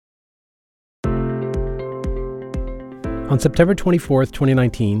On September 24,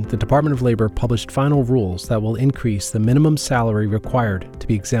 2019, the Department of Labor published final rules that will increase the minimum salary required to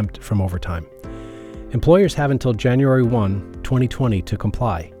be exempt from overtime. Employers have until January 1, 2020 to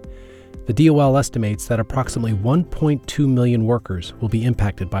comply. The DOL estimates that approximately 1.2 million workers will be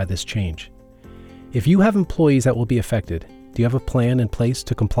impacted by this change. If you have employees that will be affected, do you have a plan in place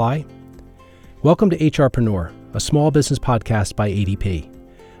to comply? Welcome to HRpreneur, a small business podcast by ADP.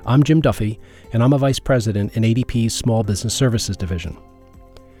 I'm Jim Duffy, and I'm a vice president in ADP's Small Business Services division.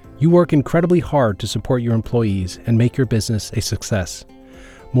 You work incredibly hard to support your employees and make your business a success.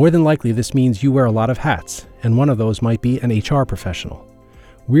 More than likely, this means you wear a lot of hats, and one of those might be an HR professional.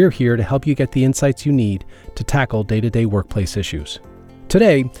 We're here to help you get the insights you need to tackle day-to-day workplace issues.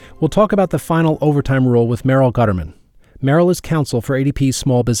 Today, we'll talk about the final overtime rule with Meryl Gutterman. Meryl is counsel for ADP's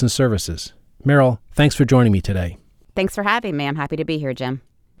Small Business Services. Meryl, thanks for joining me today. Thanks for having me. I'm happy to be here, Jim.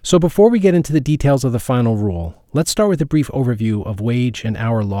 So before we get into the details of the final rule, let's start with a brief overview of wage and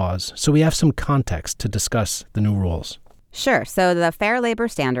hour laws so we have some context to discuss the new rules. Sure. So the Fair Labor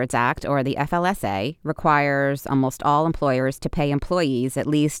Standards Act, or the FLSA, requires almost all employers to pay employees at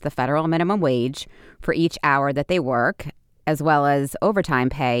least the federal minimum wage for each hour that they work, as well as overtime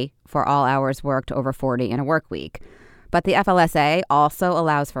pay for all hours worked over 40 in a work week. But the FLSA also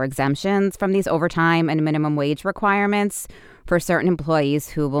allows for exemptions from these overtime and minimum wage requirements for certain employees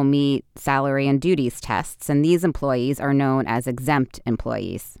who will meet salary and duties tests, and these employees are known as exempt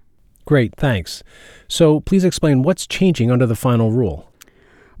employees. Great, thanks. So please explain what's changing under the final rule.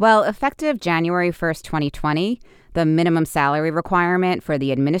 Well, effective January 1st, 2020, the minimum salary requirement for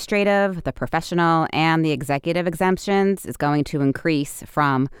the administrative, the professional, and the executive exemptions is going to increase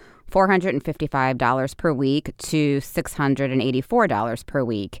from $455 per week to $684 per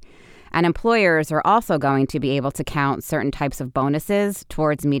week. And employers are also going to be able to count certain types of bonuses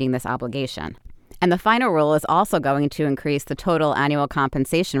towards meeting this obligation. And the final rule is also going to increase the total annual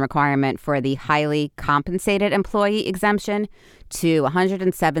compensation requirement for the highly compensated employee exemption to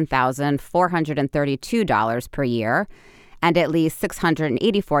 $107,432 per year, and at least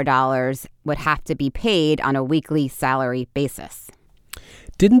 $684 would have to be paid on a weekly salary basis.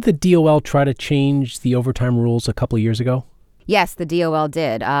 Didn't the DOL try to change the overtime rules a couple of years ago? Yes, the DOL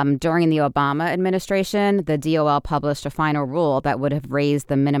did. During the Obama administration, the DOL published a final rule that would have raised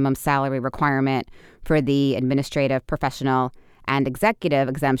the minimum salary requirement for the administrative, professional, and executive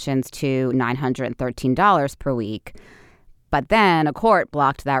exemptions to $913 per week. But then a court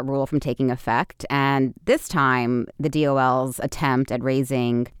blocked that rule from taking effect, and this time the DOL's attempt at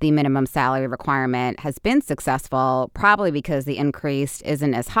raising the minimum salary requirement has been successful, probably because the increase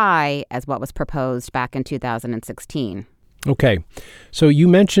isn't as high as what was proposed back in 2016. Okay, so you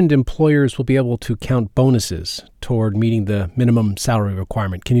mentioned employers will be able to count bonuses toward meeting the minimum salary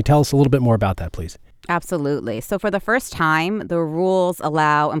requirement. Can you tell us a little bit more about that, please? Absolutely. So for the first time, the rules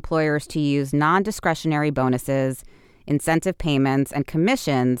allow employers to use non-discretionary bonuses, incentive payments, and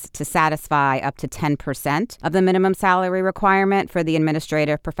commissions to satisfy up to 10% of the minimum salary requirement for the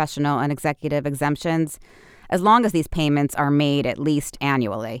administrative, professional, and executive exemptions, as long as these payments are made at least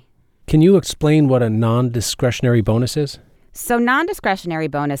annually. Can you explain what a non-discretionary bonus is? So non-discretionary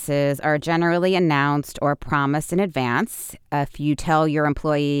bonuses are generally announced or promised in advance. If you tell your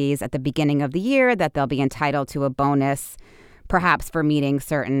employees at the beginning of the year that they'll be entitled to a bonus, perhaps for meeting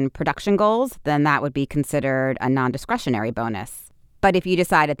certain production goals, then that would be considered a non-discretionary bonus. But if you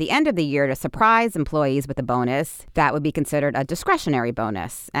decide at the end of the year to surprise employees with a bonus, that would be considered a discretionary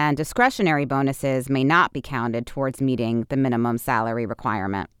bonus. And discretionary bonuses may not be counted towards meeting the minimum salary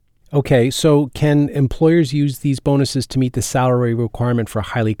requirement. Okay, so can employers use these bonuses to meet the salary requirement for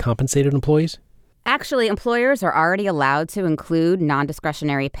highly compensated employees? Actually, employers are already allowed to include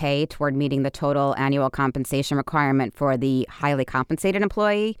non-discretionary pay toward meeting the total annual compensation requirement for the highly compensated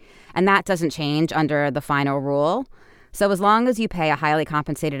employee, and that doesn't change under the final rule. So as long as you pay a highly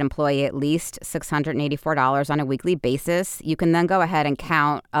compensated employee at least $684 on a weekly basis, you can then go ahead and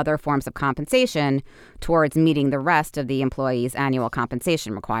count other forms of compensation towards meeting the rest of the employee's annual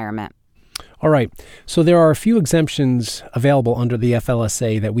compensation requirement. All right. So there are a few exemptions available under the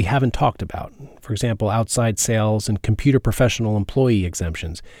FLSA that we haven't talked about. For example, outside sales and computer professional employee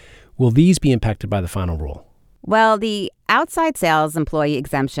exemptions. Will these be impacted by the final rule? Well, the outside sales employee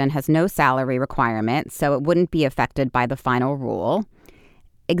exemption has no salary requirement, so it wouldn't be affected by the final rule.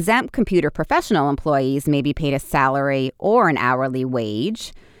 Exempt computer professional employees may be paid a salary or an hourly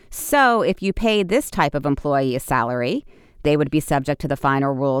wage. So if you pay this type of employee a salary, they would be subject to the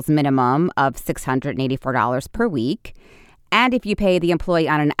final rule's minimum of $684 per week. And if you pay the employee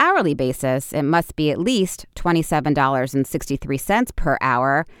on an hourly basis, it must be at least $27.63 per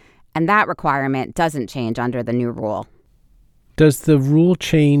hour, and that requirement doesn't change under the new rule. Does the rule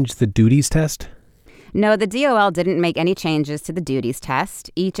change the duties test? No, the DOL didn't make any changes to the duties test.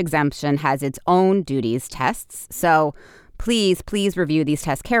 Each exemption has its own duties tests. So please review these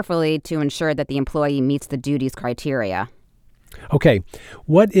tests carefully to ensure that the employee meets the duties criteria. Okay,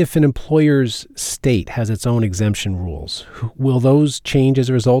 what if an employer's state has its own exemption rules? Will those change as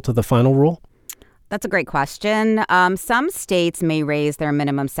a result of the final rule? That's a great question. Some states may raise their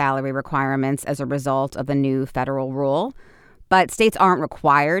minimum salary requirements as a result of the new federal rule, but states aren't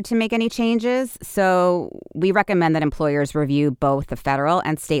required to make any changes. So we recommend that employers review both the federal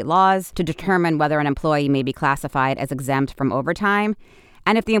and state laws to determine whether an employee may be classified as exempt from overtime.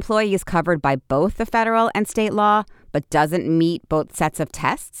 And if the employee is covered by both the federal and state law, but doesn't meet both sets of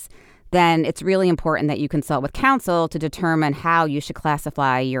tests, then it's really important that you consult with counsel to determine how you should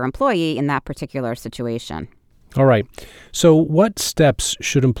classify your employee in that particular situation. All right. So what steps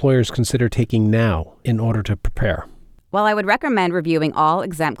should employers consider taking now in order to prepare? Well, I would recommend reviewing all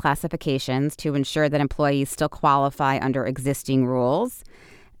exempt classifications to ensure that employees still qualify under existing rules.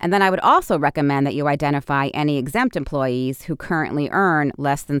 And then I would also recommend that you identify any exempt employees who currently earn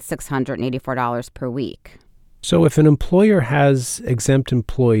less than $684 per week. So if an employer has exempt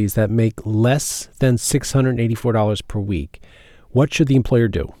employees that make less than $684 per week, what should the employer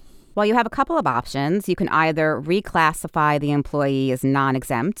do? Well, you have a couple of options. You can either reclassify the employee as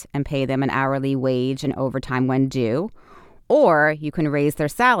non-exempt and pay them an hourly wage and overtime when due, or you can raise their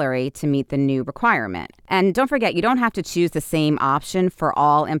salary to meet the new requirement. And don't forget, you don't have to choose the same option for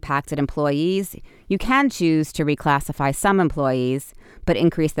all impacted employees. You can choose to reclassify some employees, but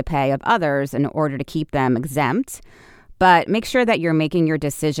increase the pay of others in order to keep them exempt. But make sure that you're making your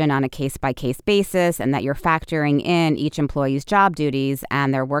decision on a case-by-case basis and that you're factoring in each employee's job duties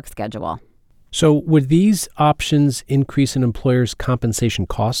and their work schedule. So would these options increase an employer's compensation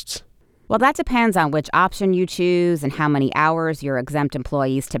costs? Well, that depends on which option you choose and how many hours your exempt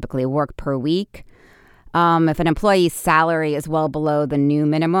employees typically work per week. If an employee's salary is well below the new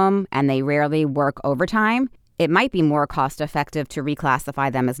minimum and they rarely work overtime, it might be more cost-effective to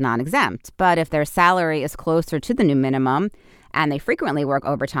reclassify them as non-exempt. But if their salary is closer to the new minimum and they frequently work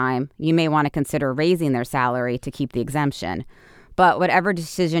overtime, you may want to consider raising their salary to keep the exemption. But whatever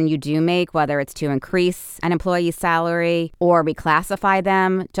decision you do make, whether it's to increase an employee's salary or reclassify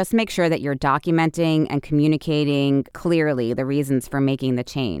them, just make sure that you're documenting and communicating clearly the reasons for making the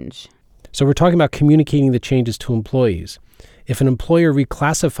change. So we're talking about communicating the changes to employees. If an employer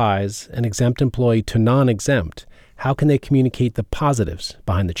reclassifies an exempt employee to non-exempt, how can they communicate the positives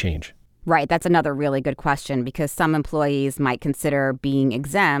behind the change? Right, that's another really good question because some employees might consider being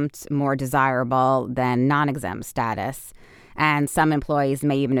exempt more desirable than non-exempt status. And some employees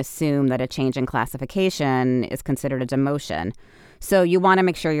may even assume that a change in classification is considered a demotion. So you want to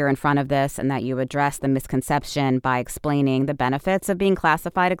make sure you're in front of this and that you address the misconception by explaining the benefits of being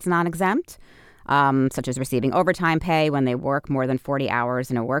classified as non-exempt, such as receiving overtime pay when they work more than 40 hours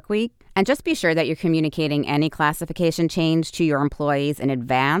in a work week. And just be sure that you're communicating any classification change to your employees in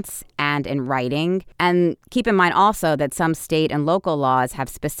advance and in writing. And keep in mind also that some state and local laws have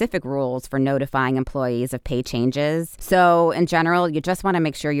specific rules for notifying employees of pay changes. So in general, you just want to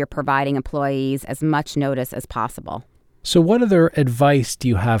make sure you're providing employees as much notice as possible. So what other advice do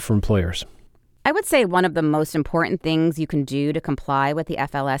you have for employers? I would say one of the most important things you can do to comply with the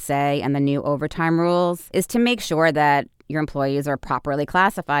FLSA and the new overtime rules is to make sure that your employees are properly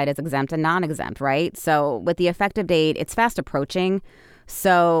classified as exempt and non-exempt, right? So with the effective date, it's fast approaching.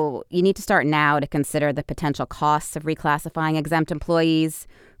 So you need to start now to consider the potential costs of reclassifying exempt employees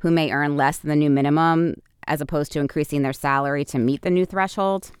who may earn less than the new minimum as opposed to increasing their salary to meet the new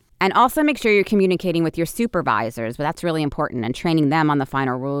threshold. And also make sure you're communicating with your supervisors, but that's really important, and training them on the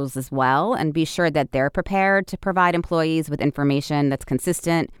final rules as well. And be sure that they're prepared to provide employees with information that's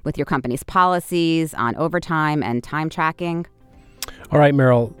consistent with your company's policies on overtime and time tracking. All right,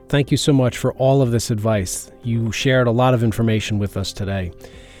 Meryl, thank you so much for all of this advice. You shared a lot of information with us today.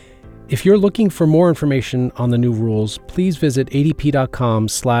 If you're looking for more information on the new rules, please visit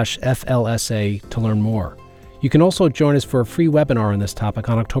adp.com/FLSA to learn more. You can also join us for a free webinar on this topic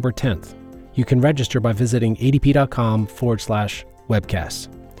on October 10th. You can register by visiting adp.com/webcasts.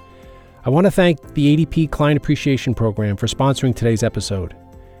 I want to thank the ADP Client Appreciation Program for sponsoring today's episode.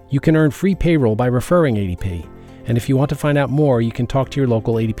 You can earn free payroll by referring ADP, and if you want to find out more, you can talk to your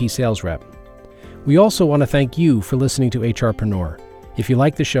local ADP sales rep. We also want to thank you for listening to HRpreneur. If you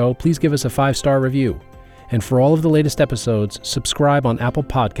like the show, please give us a 5-star review. And for all of the latest episodes, subscribe on Apple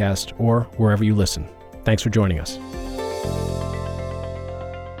Podcasts or wherever you listen. Thanks for joining us.